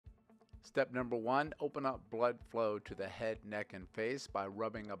Step number 1, open up blood flow to the head, neck, and face by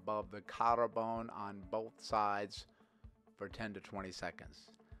rubbing above the collarbone on both sides for 10 to 20 seconds.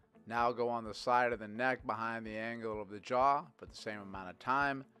 Now go on the side of the neck behind the angle of the jaw for the same amount of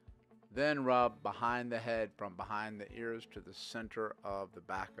time. Then rub behind the head from behind the ears to the center of the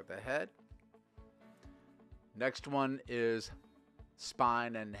back of the head. Next one is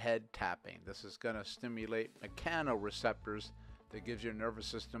spine and head tapping. This is going to stimulate mechanoreceptors that gives your nervous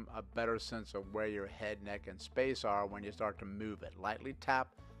system a better sense of where your head, neck, and space are when you start to move it. Lightly tap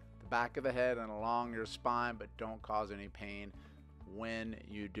the back of the head and along your spine, but don't cause any pain when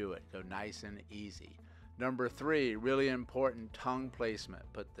you do it. Go nice and easy. Number 3, really important, tongue placement.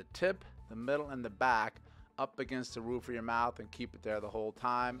 Put the tip, the middle, and the back up against the roof of your mouth and keep it there the whole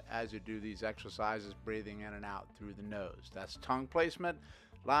time as you do these exercises, breathing in and out through the nose. That's tongue placement.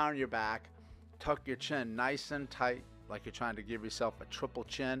 Lie on your back, tuck your chin nice and tight like you're trying to give yourself a triple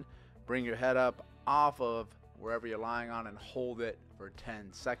chin. Bring your head up off of wherever you're lying on and hold it for 10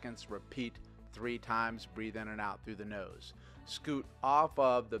 seconds. Repeat 3 times. Breathe in and out through the nose. Scoot off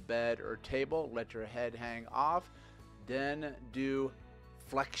of the bed or table. Let your head hang off. Then do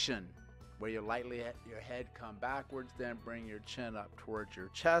flexion, where you lightly let your head come backwards. Then bring your chin up towards your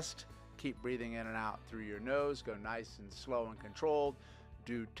chest. Keep breathing in and out through your nose. Go nice and slow and controlled.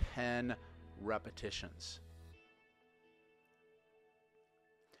 Do 10 repetitions.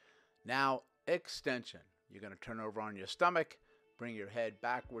 Now, extension. You're going to turn over on your stomach, bring your head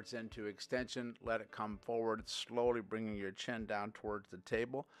backwards into extension, let it come forward, slowly bringing your chin down towards the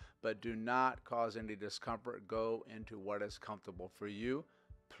table, but do not cause any discomfort. Go into what is comfortable for you.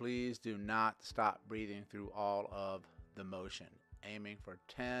 Please do not stop breathing through all of the motion. Aiming for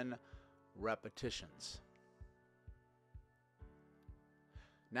 10 repetitions.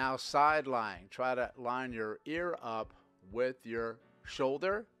 Now, side lying. Try to line your ear up with your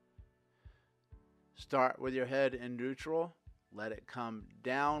shoulder. Start with your head in neutral, let it come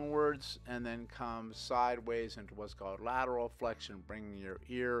downwards, and then come sideways into what's called lateral flexion, bringing your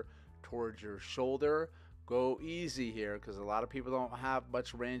ear towards your shoulder. Go easy here because a lot of people don't have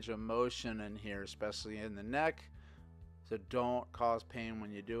much range of motion in here, especially in the neck. So don't cause pain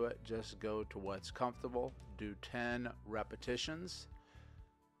when you do it. Just go to what's comfortable. Do 10 repetitions.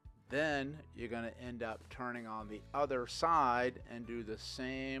 Then you're going to end up turning on the other side and do the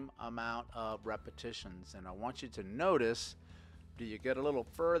same amount of repetitions. And I want you to notice, do you get a little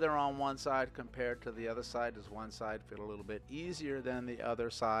further on one side compared to the other side? Does one side feel a little bit easier than the other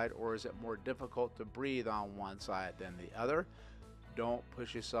side, or is it more difficult to breathe on one side than the other? Don't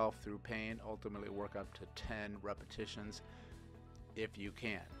push yourself through pain. Ultimately work up to 10 repetitions if you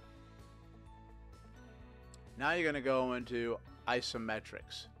can. Now you're going to go into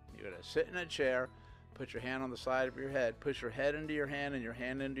isometrics. You're going to sit in a chair, put your hand on the side of your head, push your head into your hand and your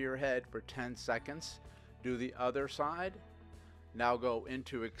hand into your head for 10 seconds. Do the other side. Now go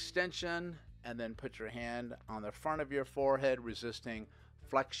into extension and then put your hand on the front of your forehead, resisting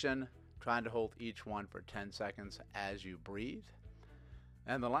flexion, trying to hold each one for 10 seconds as you breathe.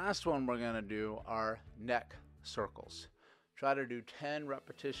 And the last one we're going to do are neck circles. Try to do 10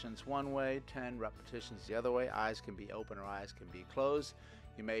 repetitions one way, 10 repetitions the other way. Eyes can be open or eyes can be closed.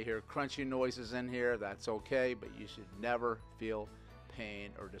 You may hear crunchy noises in here. That's okay, but you should never feel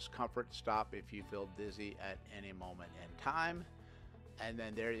pain or discomfort. Stop if you feel dizzy at any moment in time. And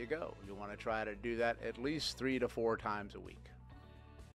then there you go. You want to try to do that at least 3 to 4 times a week.